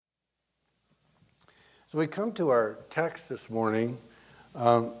As we come to our text this morning,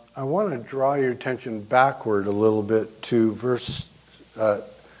 I want to draw your attention backward a little bit to verse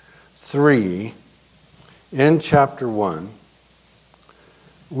 3 in chapter 1.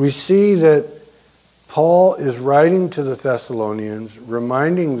 We see that Paul is writing to the Thessalonians,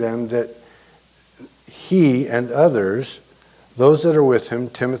 reminding them that he and others, those that are with him,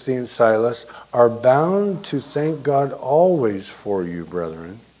 Timothy and Silas, are bound to thank God always for you,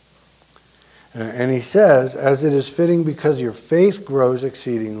 brethren. And he says, as it is fitting because your faith grows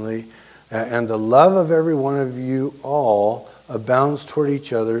exceedingly, and the love of every one of you all abounds toward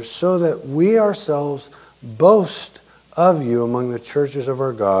each other, so that we ourselves boast of you among the churches of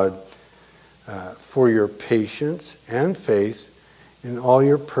our God for your patience and faith in all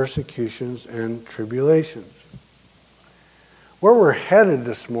your persecutions and tribulations. Where we're headed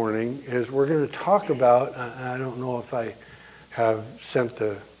this morning is we're going to talk about, I don't know if I have sent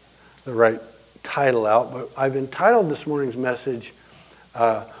the right title out, but I've entitled this morning's message,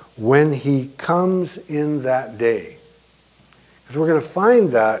 When He Comes in That Day. Because we're going to find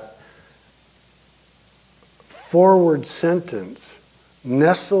that forward sentence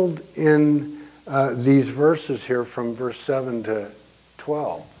nestled in these verses here from verse 7 to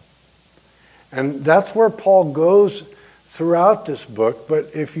 12. And that's where Paul goes throughout this book.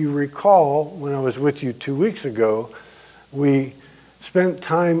 But if you recall, when I was with you 2 weeks ago, we spent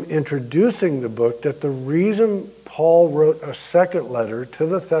time introducing the book, that the reason Paul wrote a second letter to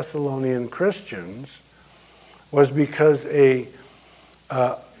the Thessalonian Christians was because a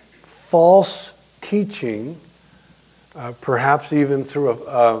false teaching, perhaps even through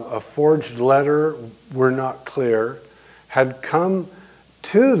a forged letter, we're not clear, had come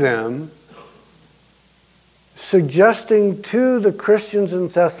to them, suggesting to the Christians in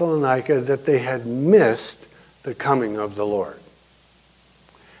Thessalonica that they had missed the coming of the Lord.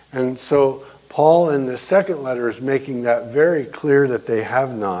 And so Paul in the second letter is making that very clear that they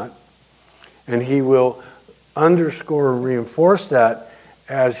have not. And he will underscore and reinforce that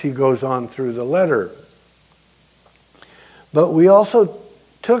as he goes on through the letter. But we also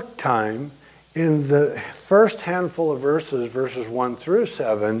took time in the first handful of verses, verses 1 through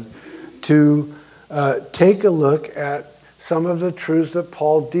 7, to take a look at some of the truths that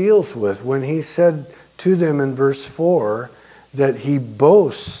Paul deals with when he said to them in verse 4 that he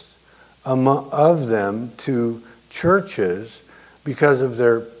boasts of them to churches because of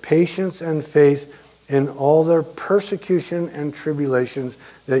their patience and faith in all their persecution and tribulations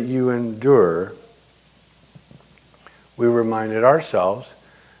that you endure. We reminded ourselves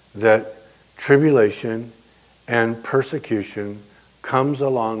that tribulation and persecution comes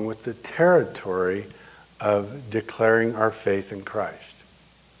along with the territory of declaring our faith in Christ.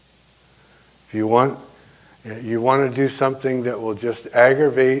 If you want to do something that will just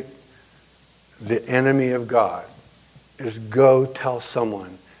aggravate the enemy of God, is go tell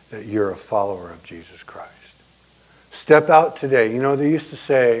someone that you're a follower of Jesus Christ. Step out today. You know, they used to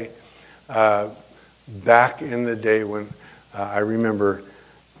say back in the day when I remember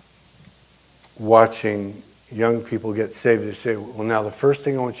watching young people get saved, they say, well, now the first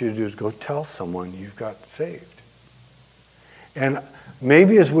thing I want you to do is go tell someone you've got saved. And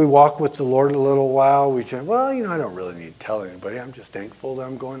maybe as we walk with the Lord a little while, we say, well, you know, I don't really need to tell anybody. I'm just thankful that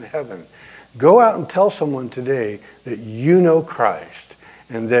I'm going to heaven. Go out and tell someone today that you know Christ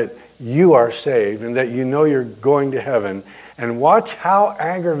and that you are saved and that you know you're going to heaven, and watch how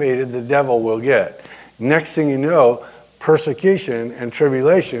aggravated the devil will get. Next thing you know, persecution and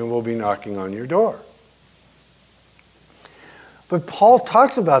tribulation will be knocking on your door. But Paul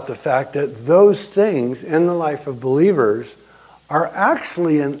talks about the fact that those things in the life of believers are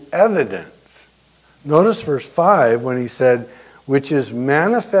actually an evidence. Notice verse 5 when he said, which is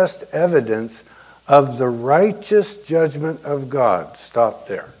manifest evidence of the righteous judgment of God. Stop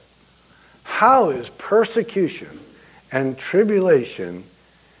there. How is persecution and tribulation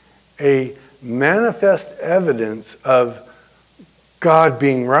a manifest evidence of God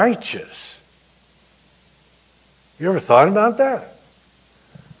being righteous? You ever thought about that?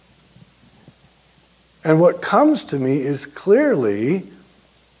 And what comes to me is clearly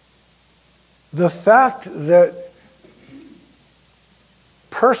the fact that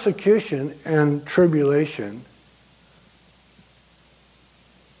persecution and tribulation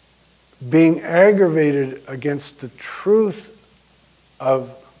being aggravated against the truth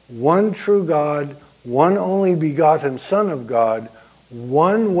of one true God, one only begotten Son of God,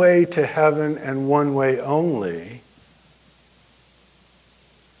 one way to heaven and one way only,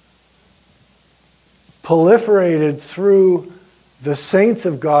 proliferated through the saints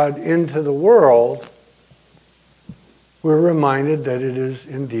of God into the world, we're reminded that it is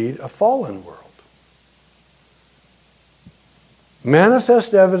indeed a fallen world.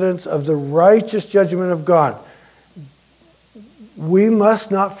 manifest evidence of the righteous judgment of God. We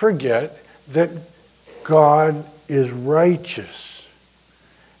must not forget that God is righteous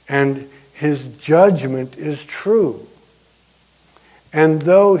and his judgment is true. And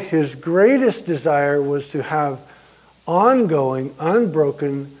though his greatest desire was to have ongoing,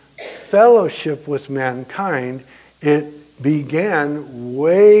 unbroken fellowship with mankind, it began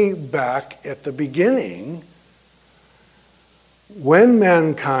way back at the beginning when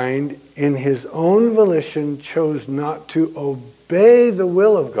mankind, in his own volition, chose not to obey the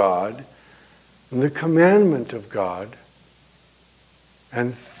will of God and the commandment of God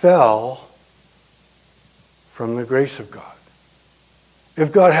and fell from the grace of God.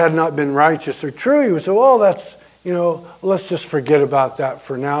 If God had not been righteous or true, you would say, well, that's, let's just forget about that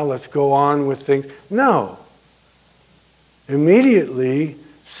for now. Let's go on with things. No. Immediately,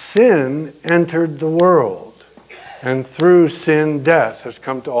 sin entered the world. And through sin, death has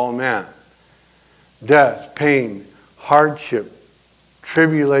come to all men. Death, pain, hardship,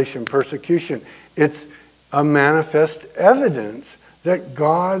 tribulation, persecution. It's a manifest evidence that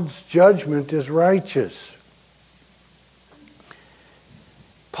God's judgment is righteous.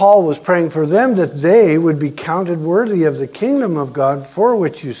 Paul was praying for them that they would be counted worthy of the kingdom of God for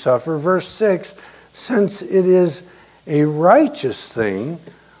which you suffer. Verse 6, since it is a righteous thing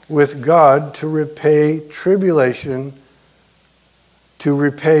with God to repay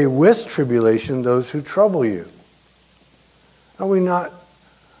with tribulation those who trouble you. Now, we not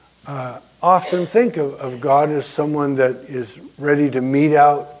often think of God as someone that is ready to mete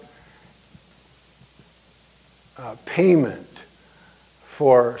out payment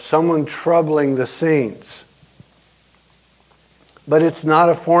for someone troubling the saints. But it's not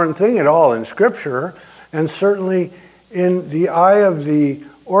a foreign thing at all in Scripture, and certainly in the eye of the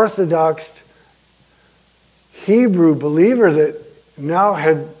Orthodox Hebrew believer that now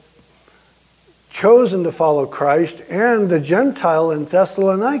had chosen to follow Christ, and the Gentile in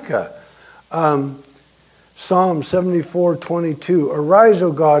Thessalonica. Psalm 74:22, arise,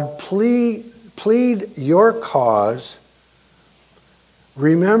 O God, plead your cause.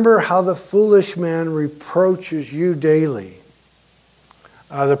 Remember how the foolish man reproaches you daily.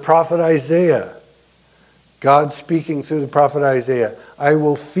 The prophet Isaiah, God speaking through the prophet Isaiah, I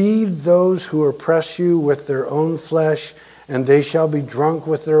will feed those who oppress you with their own flesh, and they shall be drunk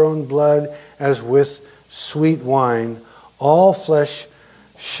with their own blood as with sweet wine. All flesh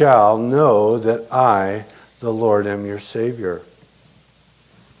shall know that I, the Lord, am your Savior.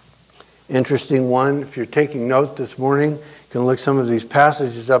 Interesting one. If you're taking notes this morning, you can look some of these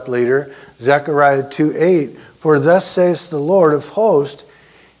passages up later. Zechariah 2:8, for thus says the Lord of hosts,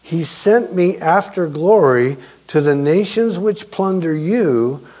 he sent me after glory to the nations which plunder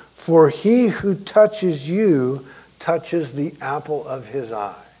you, for he who touches you touches the apple of his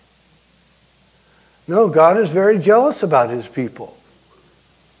eye. No, God is very jealous about his people.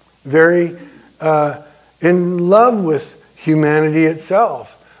 Very in love with humanity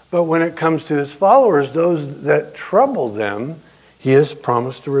itself. But when it comes to his followers, those that trouble them, he has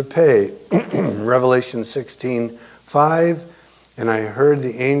promised to repay. Revelation 16:5, and I heard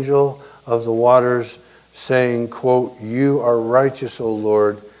the angel of the waters saying, quote, you are righteous, O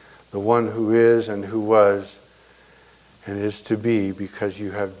Lord, the one who is and who was and is to be, because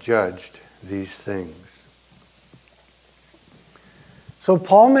you have judged these things. So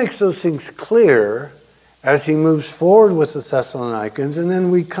Paul makes those things clear as he moves forward with the Thessalonians. And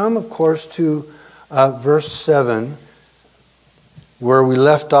then we come, of course, to verse 7, where we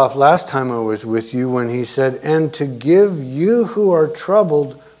left off last time I was with you, when he said, and to give you who are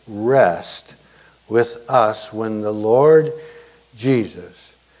troubled rest with us when the Lord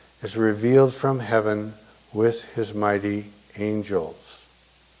Jesus is revealed from heaven with his mighty angels.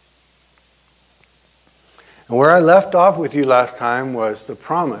 And where I left off with you last time was the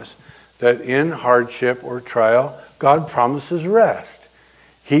promise that in hardship or trial, God promises rest.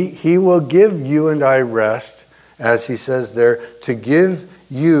 He will give you and I rest, as he says there, to give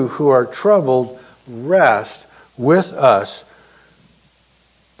you who are troubled rest with us.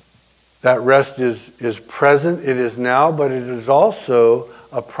 That rest is present, it is now, but it is also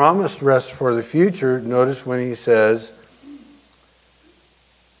a promised rest for the future. Notice when he says,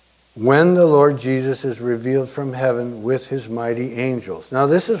 when the Lord Jesus is revealed from heaven with his mighty angels. Now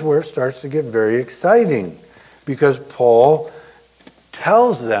this is where it starts to get very exciting, because Paul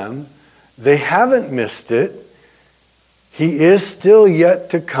tells them they haven't missed it. He is still yet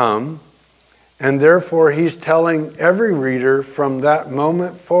to come, and therefore he's telling every reader from that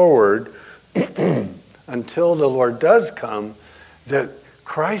moment forward until the Lord does come that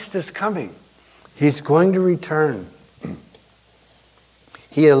Christ is coming. He's going to return.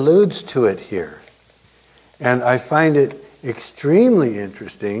 he alludes to it here. And I find it extremely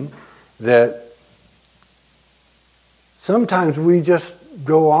interesting that sometimes we just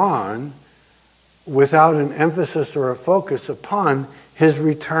go on without an emphasis or a focus upon his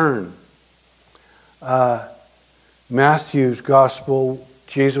return. Matthew's gospel,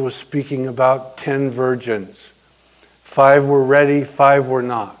 Jesus was speaking about 10 virgins. 5 were ready, 5 were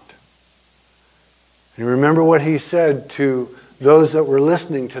not. And remember what he said to those that were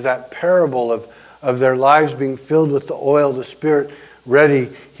listening to that parable of their lives being filled with the oil, the Spirit ready.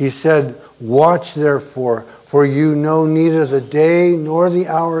 He said, "Watch therefore, for you know neither the day nor the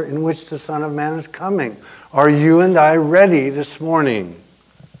hour in which the Son of Man is coming." Are you and I ready this morning?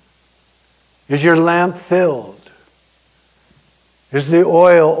 Is your lamp filled? Is the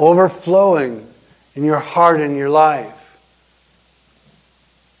oil overflowing in your heart and your life?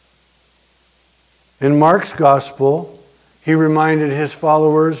 In Mark's gospel, he reminded his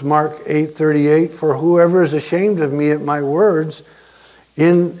followers, Mark 8:38, "For whoever is ashamed of me at my words,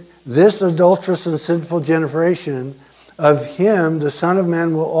 in this adulterous and sinful generation, of him the Son of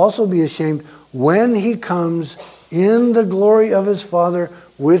Man will also be ashamed when he comes in the glory of his Father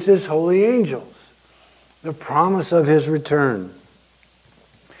with his holy angels." The promise of his return.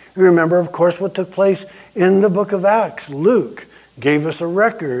 You remember, of course, what took place in the book of Acts. Luke gave us a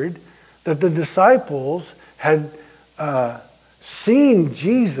record that the disciples had seen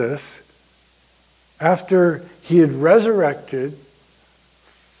Jesus after he had resurrected,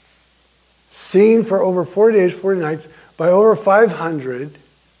 seen for over 4 days, 40 nights, by over 500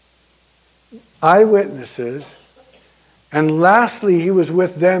 eyewitnesses. And lastly, he was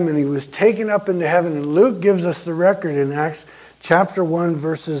with them and he was taken up into heaven. And Luke gives us the record in Acts chapter 1,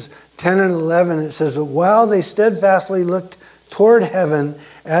 verses 10 and 11. It says that while they steadfastly looked toward heaven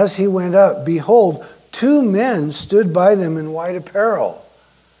as he went up, behold, 2 men stood by them in white apparel.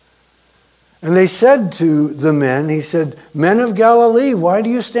 And they said to the men, he said, "Men of Galilee, why do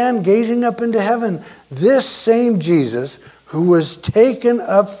you stand gazing up into heaven? This same Jesus who was taken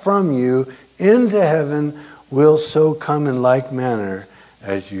up from you into heaven will so come in like manner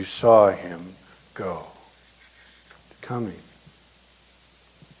as you saw him go." Coming.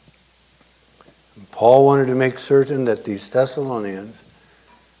 And Paul wanted to make certain that these Thessalonians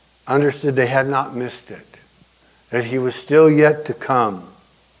understood they had not missed it, that he was still yet to come.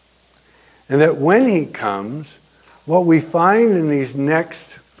 And that when he comes, what we find in these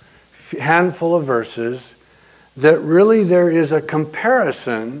next handful of verses, that really there is a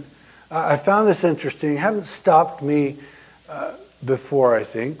comparison. I found this interesting. It hadn't stopped me before, I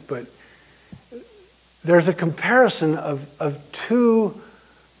think, but there's a comparison of 2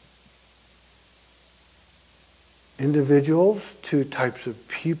 individuals, 2 types of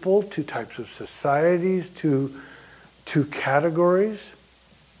people, 2 types of societies, 2 categories.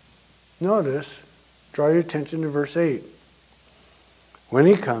 Notice, draw your attention to verse 8. When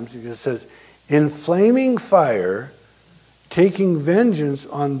he comes, it says, "In flaming fire, taking vengeance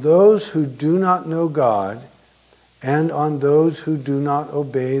on those who do not know God and on those who do not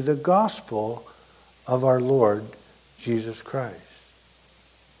obey the gospel of our Lord Jesus Christ."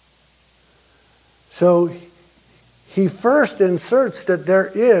 So he first inserts that there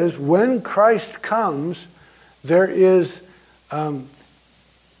is, when Christ comes, there is,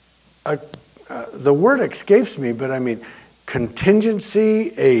 the word escapes me, but I mean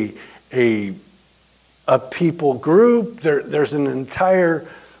contingency, a people group. There's an entire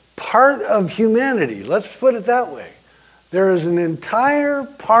part of humanity. Let's put it that way. There is an entire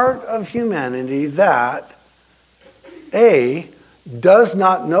part of humanity that, A, does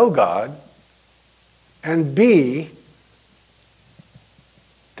not know God, and B,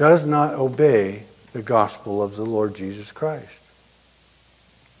 does not obey the gospel of the Lord Jesus Christ.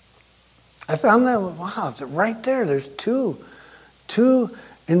 I found that, wow, right there, there's two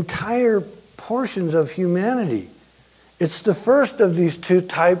entire portions of humanity. It's the first of these 2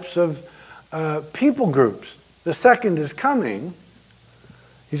 types of people groups. The second is coming.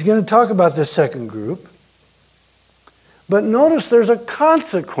 He's going to talk about the second group. But notice there's a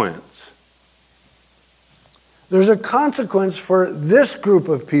consequence. There's a consequence for this group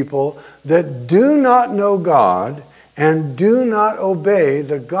of people that do not know God and do not obey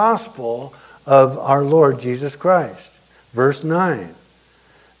the gospel of our Lord Jesus Christ. Verse 9.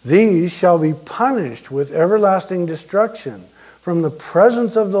 "These shall be punished with everlasting destruction from the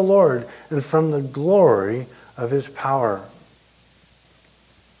presence of the Lord and from the glory of his power."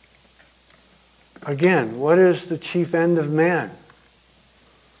 Again, what is the chief end of man?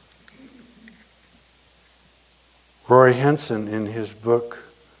 Roy Henson, in his book,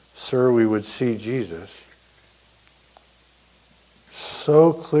 "Sir, We Would See Jesus,"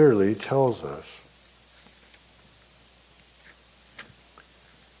 so clearly tells us.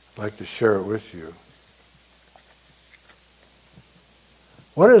 I'd like to share it with you.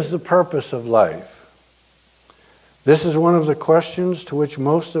 What is the purpose of life? This is one of the questions to which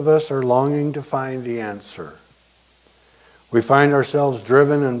most of us are longing to find the answer. We find ourselves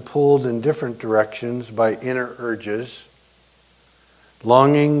driven and pulled in different directions by inner urges,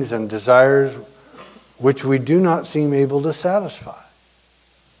 longings and desires which we do not seem able to satisfy.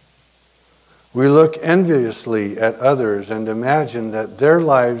 We look enviously at others and imagine that their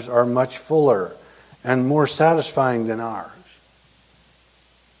lives are much fuller and more satisfying than ours.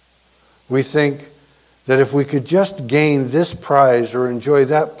 We think that if we could just gain this prize or enjoy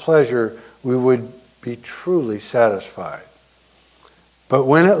that pleasure, we would be truly satisfied. But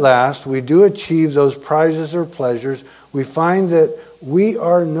when at last we do achieve those prizes or pleasures, we find that we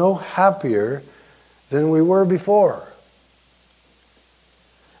are no happier than we were before.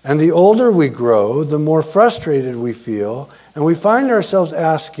 And the older we grow, the more frustrated we feel, and we find ourselves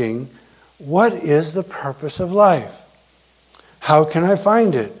asking, what is the purpose of life? How can I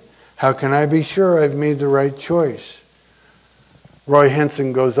find it? How can I be sure I've made the right choice? Roy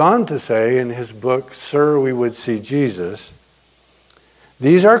Henson goes on to say in his book, Sir, We Would See Jesus,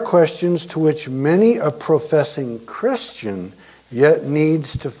 these are questions to which many a professing Christian yet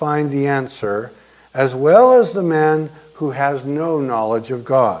needs to find the answer, as well as the man who has no knowledge of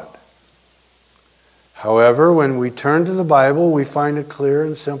God. However, when we turn to the Bible, we find a clear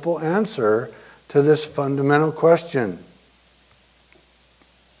and simple answer to this fundamental question.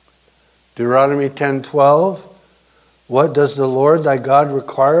 Deuteronomy 10:12, what does the Lord thy God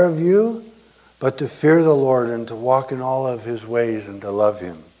require of you? But to fear the Lord and to walk in all of his ways and to love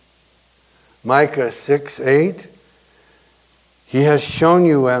him. Micah 6:8, he has shown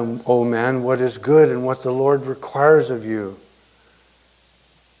you, O man, what is good and what the Lord requires of you,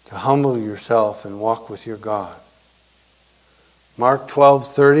 to humble yourself and walk with your God. Mark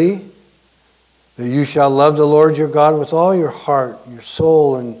 12:30, that you shall love the Lord your God with all your heart, your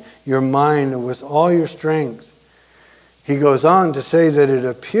soul, and your mind, and with all your strength. He goes on to say that it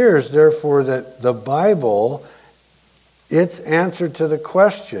appears, therefore, that the Bible, its answer to the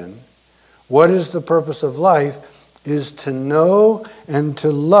question, what is the purpose of life, is to know and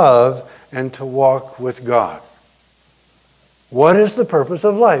to love and to walk with God. What is the purpose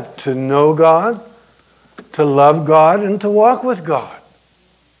of life? To know God, to love God, and to walk with God.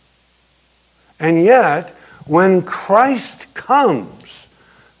 And yet, when Christ comes,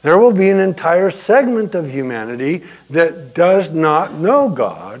 there will be an entire segment of humanity that does not know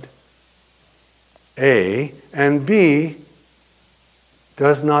God, A, and B,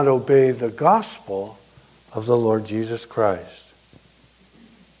 does not obey the gospel of the Lord Jesus Christ.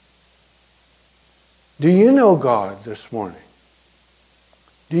 Do you know God this morning?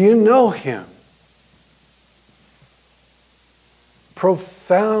 Do you know him?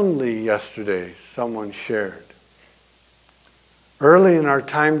 Profoundly yesterday, someone shared, early in our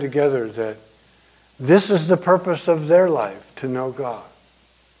time together, that this is the purpose of their life, to know God.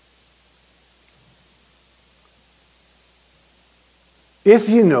 If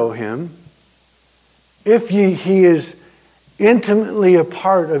you know him, if he is intimately a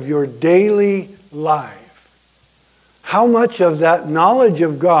part of your daily life, how much of that knowledge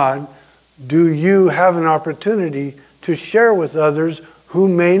of God do you have an opportunity to share with others who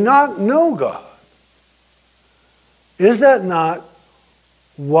may not know God? Is that not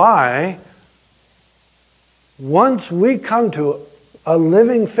why, once we come to a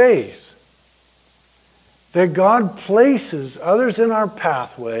living faith, that God places others in our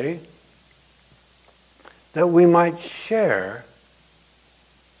pathway that we might share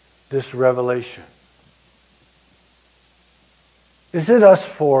this revelation? Is it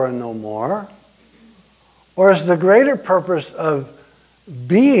us four and no more? Or is the greater purpose of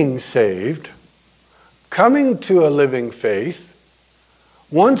being saved, coming to a living faith,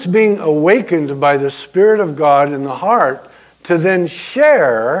 once being awakened by the Spirit of God in the heart, to then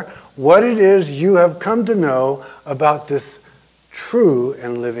share what it is you have come to know about this true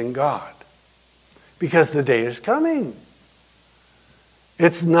and living God? Because the day is coming.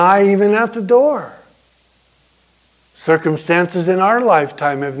 It's nigh even at the door. Circumstances in our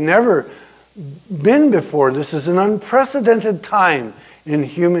lifetime have never been before. This is an unprecedented time in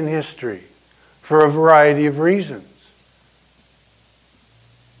human history for a variety of reasons.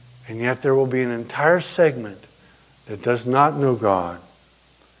 And yet there will be an entire segment that does not know God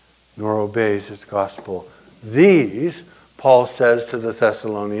nor obeys his gospel. These, Paul says to the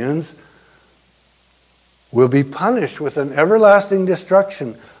Thessalonians, will be punished with an everlasting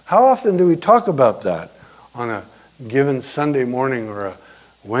destruction. How often do we talk about that on a given Sunday morning or a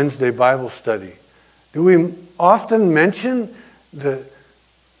Wednesday Bible study, do we often mention the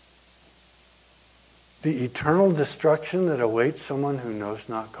eternal destruction that awaits someone who knows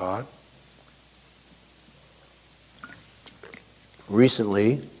not God?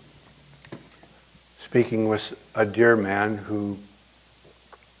 Recently, speaking with a dear man who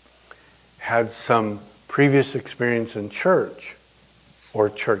had some previous experience in church or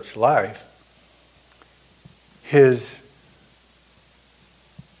church life, his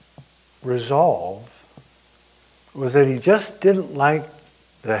resolve was that he just didn't like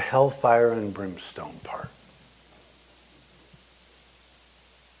the hellfire and brimstone part.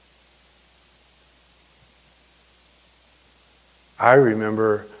 I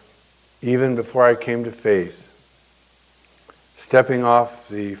remember, even before I came to faith, stepping off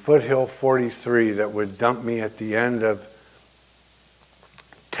the Foothill 43 that would dump me at the end of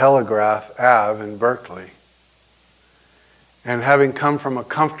Telegraph Ave in Berkeley. And having come from a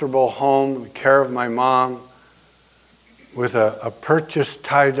comfortable home, the care of my mom, with a purchased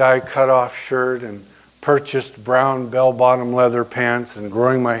tie-dye cut-off shirt and purchased brown bell-bottom leather pants and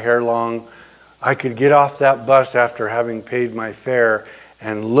growing my hair long, I could get off that bus after having paid my fare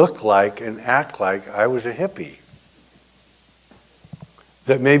and look like and act like I was a hippie.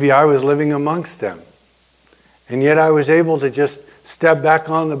 That maybe I was living amongst them. And yet I was able to just step back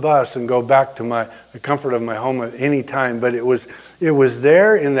on the bus and go back to the comfort of my home at any time. But it was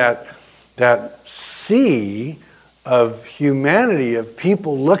there in that sea of humanity, of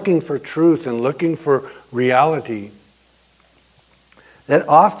people looking for truth and looking for reality, that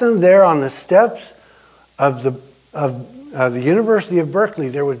often there on the steps of the University of Berkeley,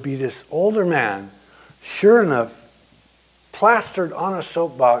 there would be this older man, sure enough, plastered on a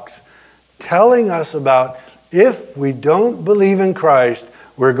soapbox, telling us about if we don't believe in Christ,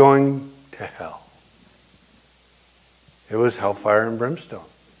 we're going to hell. It was hellfire and brimstone.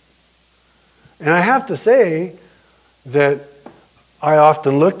 And I have to say that I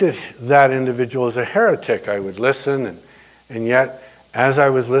often looked at that individual as a heretic. I would listen, and yet, as I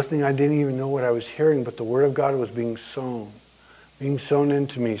was listening, I didn't even know what I was hearing, but the Word of God was being sown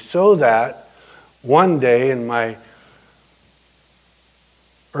into me, so that one day in my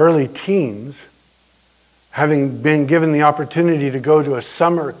early teens, having been given the opportunity to go to a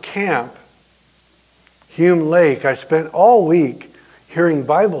summer camp, Hume Lake, I spent all week hearing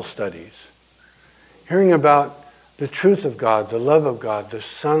Bible studies, hearing about the truth of God, the love of God, the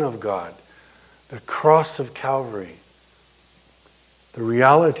Son of God, the cross of Calvary, the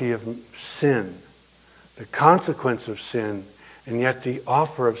reality of sin, the consequence of sin, and yet the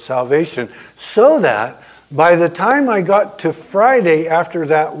offer of salvation, so that by the time I got to Friday after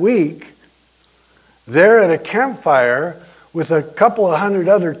that week, there at a campfire with a couple of hundred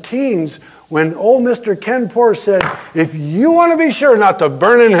other teens, when old Mr. Ken Poor said, if you want to be sure not to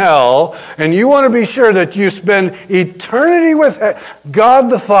burn in hell, and you want to be sure that you spend eternity with God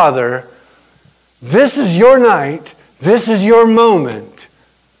the Father, this is your night, this is your moment.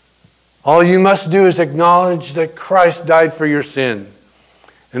 All you must do is acknowledge that Christ died for your sin,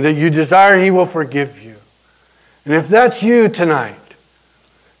 and that you desire He will forgive you. And if that's you tonight,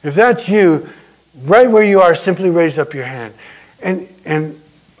 if that's you, right where you are, simply raise up your hand. And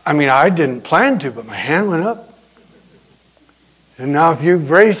I mean, I didn't plan to, but my hand went up. And now if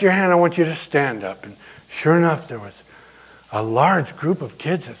you've raised your hand, I want you to stand up. And sure enough, there was a large group of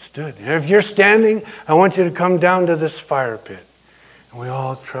kids that stood. And if you're standing, I want you to come down to this fire pit. And we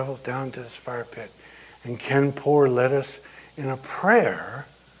all traveled down to this fire pit. And Ken Poor led us in a prayer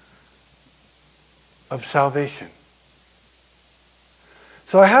of salvation.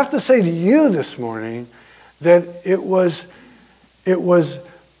 So I have to say to you this morning that it was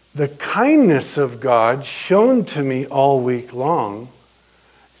the kindness of God shown to me all week long,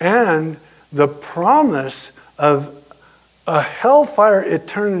 and the promise of a hellfire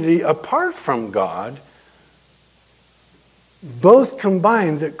eternity apart from God, both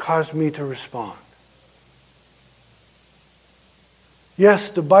combined, that caused me to respond. Yes,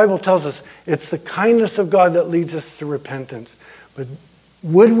 the Bible tells us it's the kindness of God that leads us to repentance, but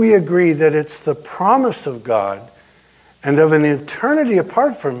would we agree that it's the promise of God and of an eternity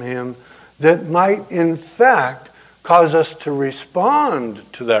apart from Him that might in fact cause us to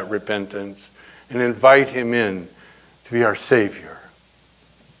respond to that repentance and invite Him in to be our Savior?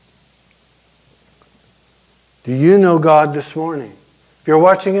 Do you know God this morning? If you're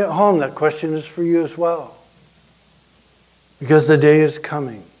watching at home, that question is for you as well. Because the day is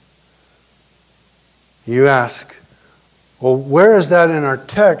coming. You ask, well, where is that in our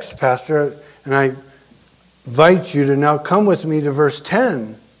text, Pastor? And I invite you to now come with me to verse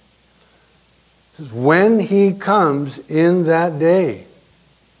 10. It says, when he comes in that day.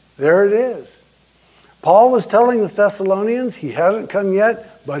 There it is. Paul was telling the Thessalonians, he hasn't come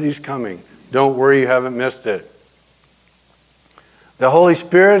yet, but he's coming. Don't worry, you haven't missed it. The Holy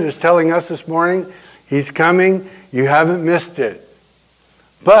Spirit is telling us this morning, he's coming, you haven't missed it.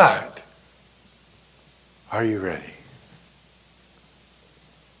 But, are you ready?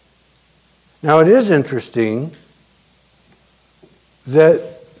 Now it is interesting that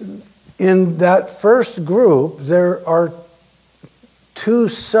in that first group, there are two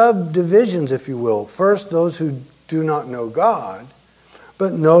subdivisions, if you will. First, those who do not know God.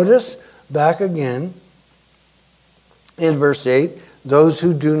 But notice, back again, in verse 8, those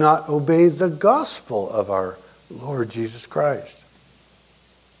who do not obey the gospel of our Lord Jesus Christ.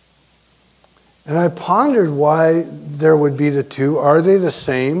 And I pondered why there would be the two. Are they the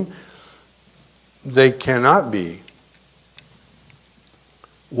same? They cannot be.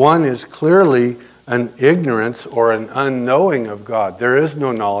 One is clearly an ignorance or an unknowing of God. There is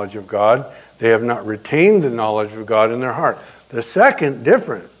no knowledge of God. They have not retained the knowledge of God in their heart. The second,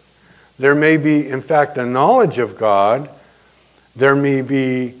 different. There may be, in fact, a knowledge of God. There may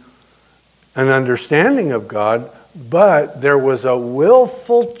be an understanding of God, but there was a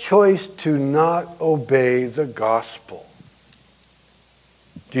willful choice to not obey the gospel.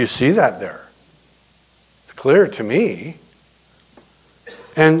 Do you see that there? It's clear to me.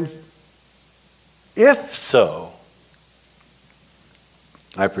 And if so,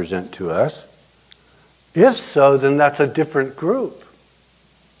 I present to us, if so, then that's a different group.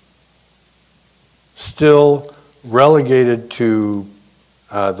 Still relegated to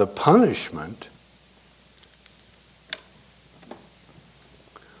the punishment.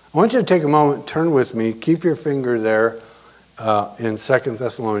 I want you to take a moment, turn with me, keep your finger there in 2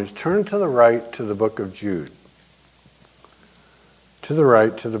 Thessalonians. Turn to the right to the book of Jude. To the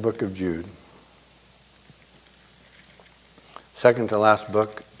right to the book of Jude. Second to last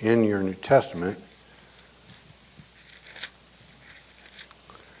book in your New Testament.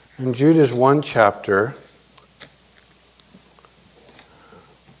 And Jude is one chapter.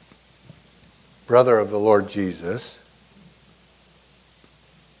 Brother of the Lord Jesus.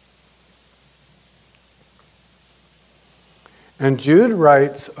 And Jude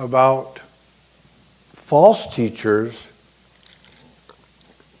writes about false teachers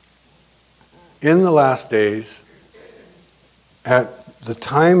in the last days, at the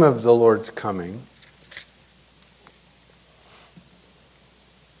time of the Lord's coming.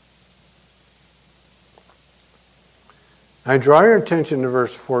 I draw your attention to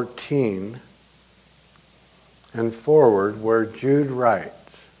verse 14 and forward, where Jude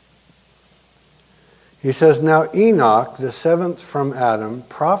writes. He says, "Now Enoch, the seventh from Adam,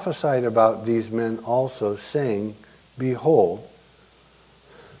 prophesied about these men also, saying, Behold,"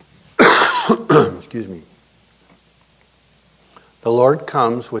 excuse me, "the Lord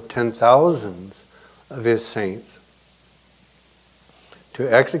comes with 10,000s of his saints to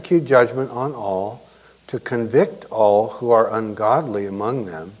execute judgment on all, to convict all who are ungodly among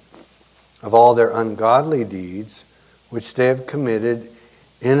them of all their ungodly deeds which they have committed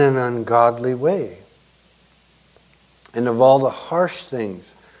in an ungodly way, and of all the harsh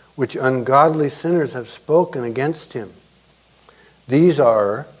things which ungodly sinners have spoken against him. These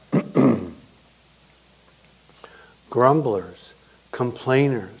are grumblers,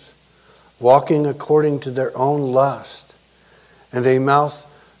 complainers, walking according to their own lust, and they mouth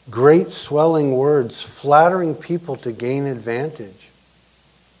great swelling words, flattering people to gain advantage.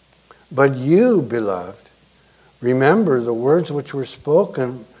 But you, beloved, remember the words which were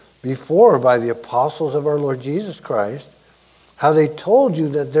spoken before by the apostles of our Lord Jesus Christ, how they told you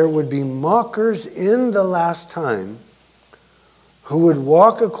that there would be mockers in the last time who would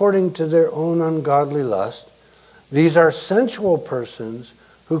walk according to their own ungodly lust. These are sensual persons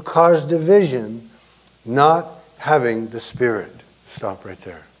who cause division, not having the Spirit." Stop right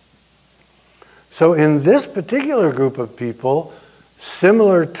there. So in this particular group of people,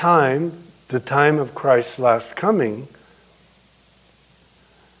 similar time, the time of Christ's last coming,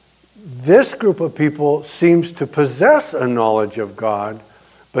 this group of people seems to possess a knowledge of God,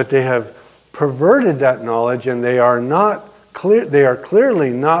 but they have perverted that knowledge, and they are clearly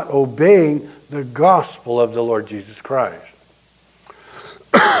not obeying the gospel of the Lord Jesus Christ.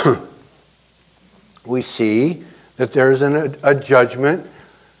 We see that there is a judgment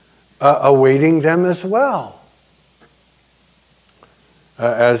awaiting them as well.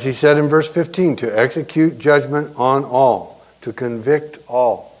 As he said in verse 15, to execute judgment on all, to convict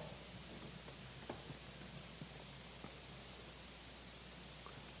all.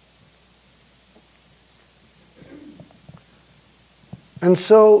 And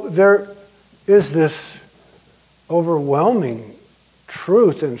so there is this overwhelming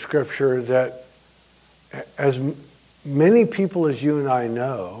truth in Scripture that as many people as you and I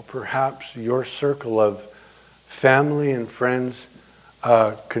know, perhaps your circle of family and friends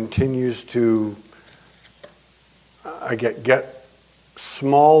continues to get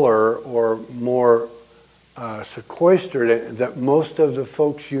smaller or more sequestered, that most of the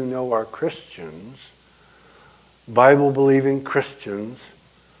folks you know are Christians, Bible-believing Christians,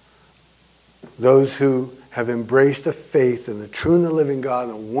 those who have embraced a faith in the true and the living God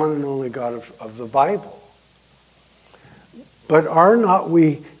and the one and only God of the Bible. But are not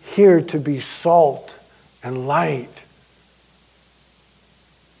we here to be salt and light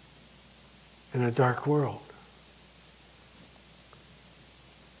in a dark world?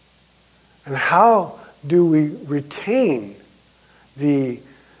 And how do we retain the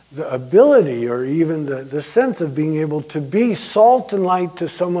ability or even the sense of being able to be salt and light to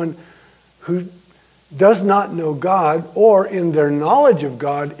someone who does not know God, or in their knowledge of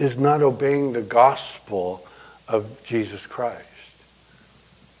God is not obeying the gospel of Jesus Christ?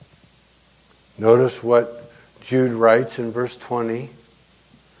 Notice what Jude writes in verse 20.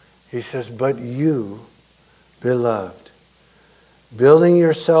 He says, "But you, beloved, building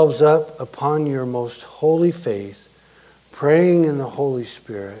yourselves up upon your most holy faith, praying in the Holy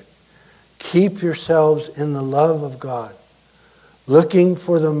Spirit, keep yourselves in the love of God, looking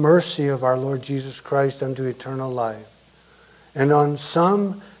for the mercy of our Lord Jesus Christ unto eternal life. And on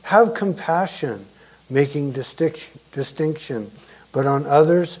some have compassion, making distinction, but on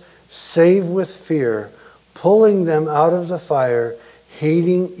others save with fear, pulling them out of the fire,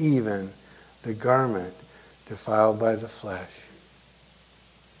 hating even the garment defiled by the flesh."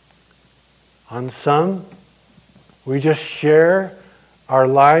 On some, we just share our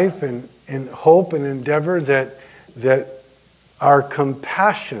life in hope and endeavor that our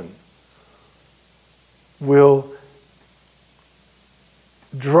compassion will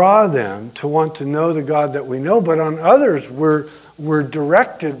draw them to want to know the God that we know. But on others, we're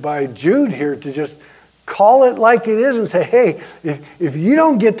directed by Jude here to just call it like it is and say, hey, if you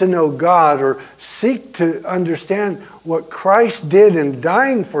don't get to know God or seek to understand what Christ did in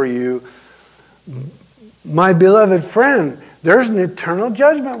dying for you, my beloved friend, there's an eternal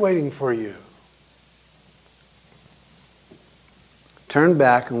judgment waiting for you. Turn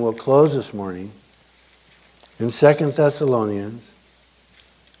back and we'll close this morning in 2 Thessalonians.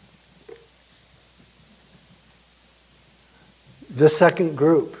 The second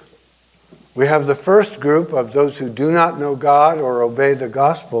group. We have the first group of those who do not know God or obey the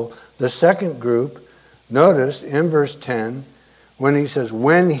gospel. The second group, notice in verse 10, when he says,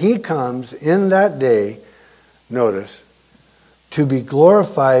 when he comes in that day, notice, to be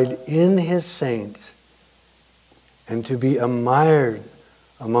glorified in his saints and to be admired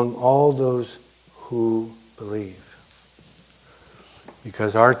among all those who believe.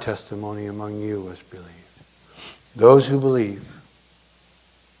 Because our testimony among you was believed. Those who believe.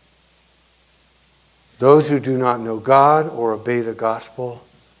 Those who do not know God or obey the gospel.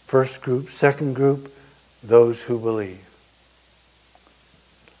 First group. Second group, those who believe.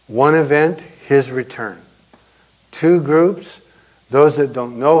 One event, his return. Two groups, those that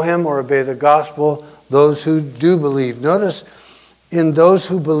don't know him or obey the gospel, those who do believe. Notice, in those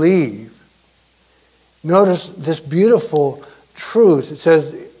who believe, notice this beautiful truth. It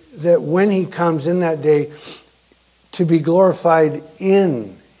says that when he comes in that day, to be glorified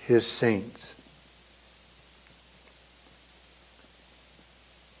in his saints.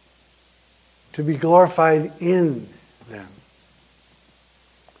 To be glorified in them.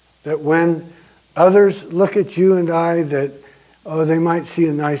 That when others look at you and I, that, they might see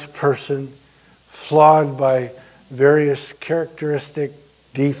a nice person, flawed by various characteristic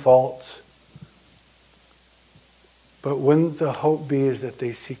defaults. But wouldn't the hope be is that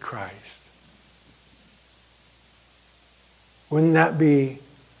they see Christ? Wouldn't that be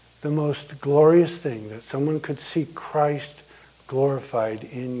the most glorious thing, that someone could see Christ glorified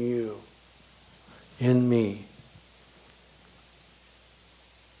in you, in me?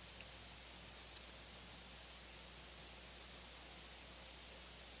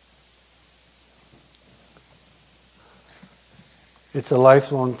 It's a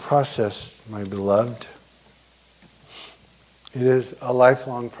lifelong process, my beloved. It is a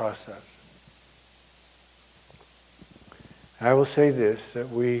lifelong process. I will say this, that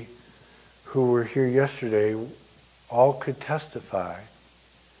we who were here yesterday all could testify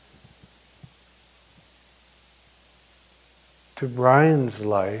to Brian's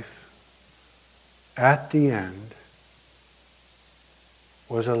life at the end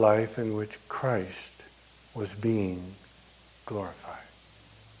was a life in which Christ was being glorified.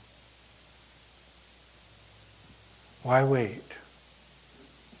 Why wait?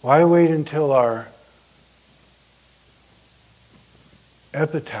 Why wait until our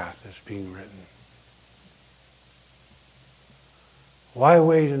epitaph is being written? Why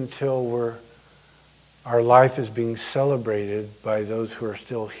wait until our life is being celebrated by those who are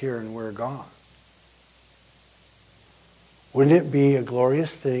still here and we're gone? Wouldn't it be a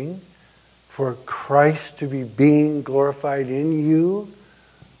glorious thing for Christ to be being glorified in you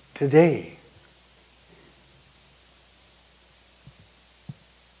today?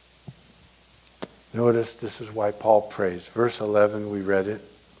 Notice this is why Paul prays. Verse 11, we read it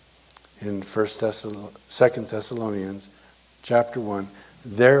in 2 Thessalonians chapter 1.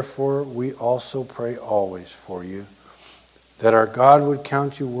 Therefore we also pray always for you, that our God would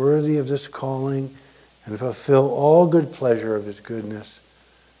count you worthy of this calling and fulfill all good pleasure of his goodness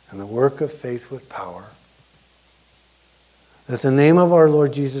and the work of faith with power, that the name of our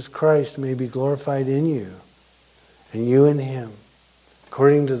Lord Jesus Christ may be glorified in you, and you in him,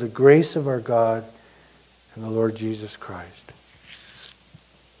 according to the grace of our God and the Lord Jesus Christ.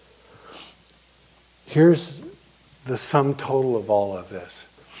 Here's the sum total of all of this.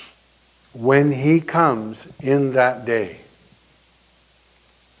 When he comes in that day,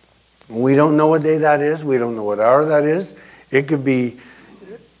 we don't know what day that is. We don't know what hour that is. It could be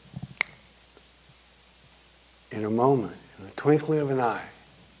in a moment, in the twinkling of an eye.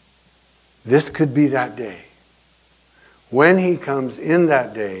 This could be that day. When he comes in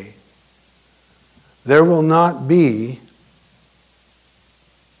that day, there will not be,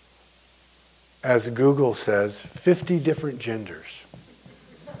 as Google says, 50 different genders.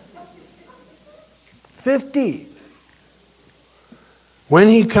 50. When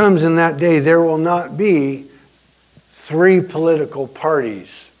he comes in that day, there will not be 3 political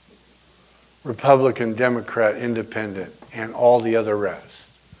parties, Republican, Democrat, Independent, and all the other rest.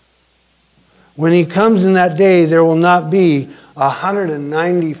 When he comes in that day, there will not be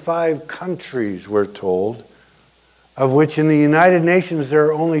 195 countries, we're told, of which in the United Nations there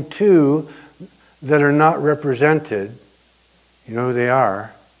are only 2 that are not represented. You know who they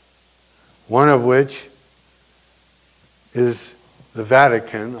are? One of which is the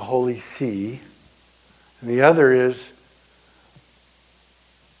Vatican, the Holy See, and the other is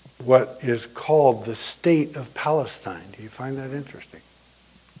what is called the State of Palestine. Do you find that interesting?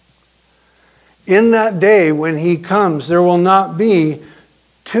 In that day when he comes, there will not be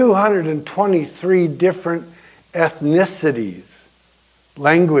 223 different ethnicities,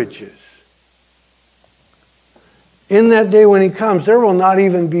 languages. In that day when he comes, there will not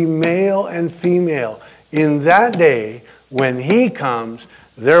even be male and female. In that day, when he comes,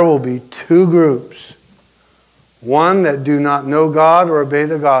 there will be 2 groups. One that do not know God or obey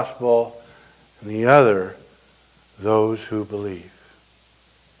the gospel, and the other, those who believe.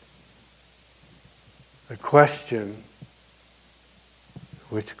 The question,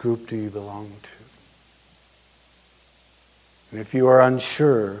 which group do you belong to? And if you are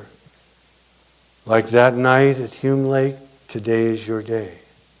unsure, like that night at Hume Lake, today is your day.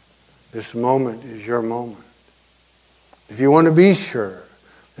 This moment is your moment. If you want to be sure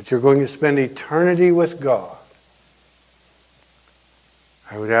that you're going to spend eternity with God,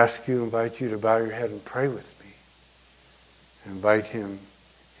 I would invite you to bow your head and pray with me. Invite him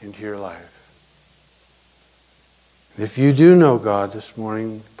into your life. And if you do know God this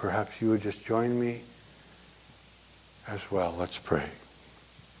morning, perhaps you would just join me as well. Let's pray.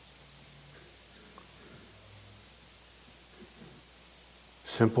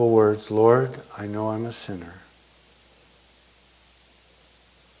 Simple words. Lord, I know I'm a sinner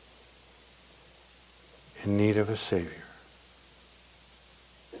in need of a Savior.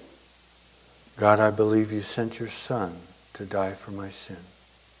 God, I believe you sent your Son to die for my sin.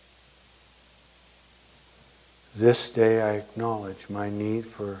 This day I acknowledge my need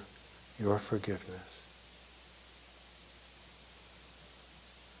for your forgiveness.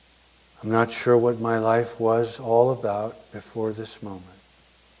 I'm not sure what my life was all about before this moment.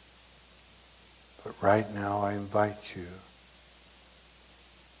 But right now I invite you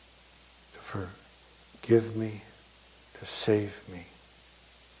to forgive me, to save me,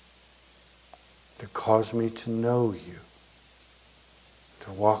 to cause me to know you,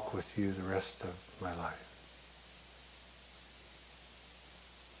 to walk with you the rest of my life.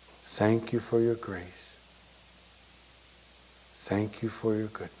 Thank you for your grace. Thank you for your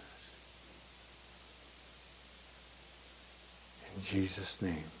goodness. In Jesus'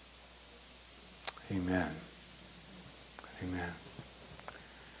 name, amen. Amen.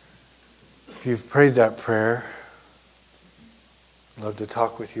 If you've prayed that prayer, I'd love to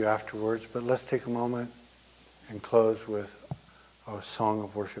talk with you afterwards, but let's take a moment and close with a song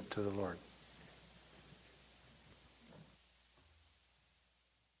of worship to the Lord.